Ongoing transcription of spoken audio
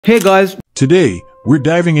Hey guys, Today, we're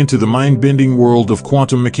diving into the mind-bending world of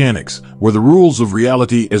quantum mechanics, where the rules of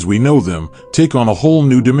reality as we know them take on a whole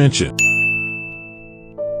new dimension.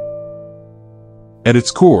 At its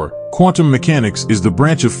core, quantum mechanics is the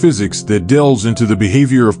branch of physics that delves into the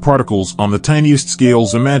behavior of particles on the tiniest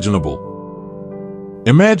scales imaginable.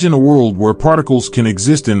 Imagine a world where particles can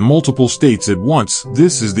exist in multiple states at once.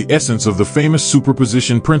 This is the essence of the famous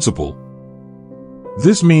superposition principle.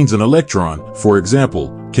 This means an electron, for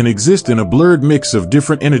example, can exist in a blurred mix of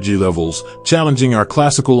different energy levels, challenging our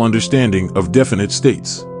classical understanding of definite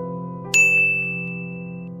states.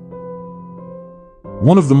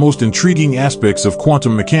 One of the most intriguing aspects of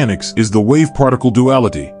quantum mechanics is the wave-particle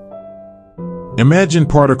duality. Imagine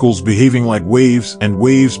particles behaving like waves and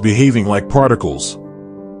waves behaving like particles.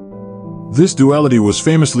 This duality was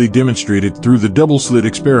famously demonstrated through the double-slit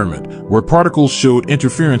experiment, where particles showed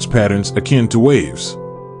interference patterns akin to waves.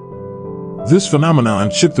 This phenomenon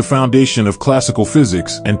shook the foundation of classical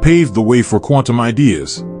physics and paved the way for quantum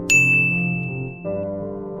ideas.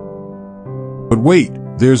 But wait,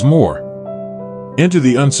 there's more. Enter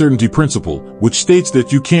the uncertainty principle, which states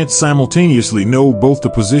that you can't simultaneously know both the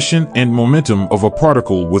position and momentum of a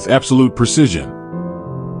particle with absolute precision.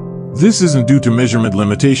 This isn't due to measurement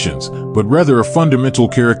limitations, but rather a fundamental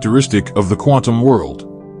characteristic of the quantum world.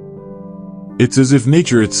 It's as if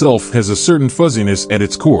nature itself has a certain fuzziness at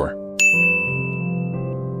its core.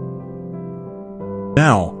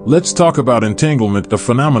 Now, let's talk about entanglement, a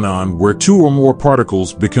phenomenon where two or more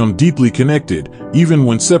particles become deeply connected, even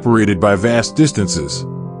when separated by vast distances.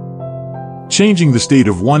 Changing the state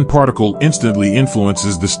of one particle instantly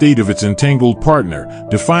influences the state of its entangled partner,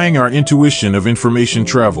 defying our intuition of information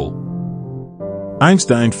travel.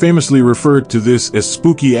 Einstein famously referred to this as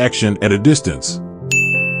spooky action at a distance.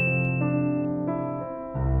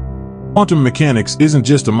 Quantum mechanics isn't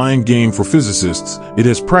just a mind game for physicists, it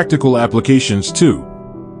has practical applications too.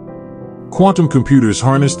 Quantum computers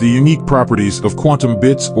harness the unique properties of quantum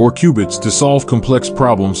bits or qubits to solve complex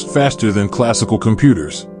problems faster than classical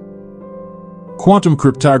computers. Quantum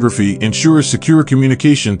cryptography ensures secure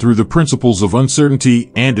communication through the principles of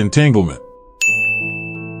uncertainty and entanglement.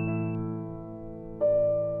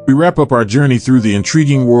 We wrap up our journey through the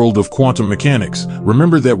intriguing world of quantum mechanics.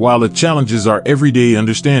 Remember that while it challenges our everyday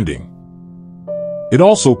understanding, it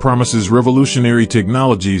also promises revolutionary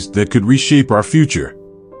technologies that could reshape our future.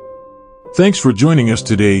 Thanks for joining us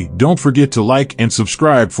today. Don't forget to like and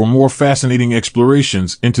subscribe for more fascinating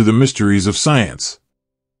explorations into the mysteries of science.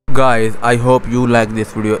 guys, I hope you like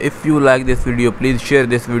this video. If you like this video, please share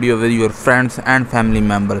this video with your friends and family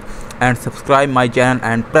members and subscribe my channel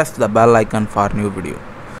and press the bell icon for new video.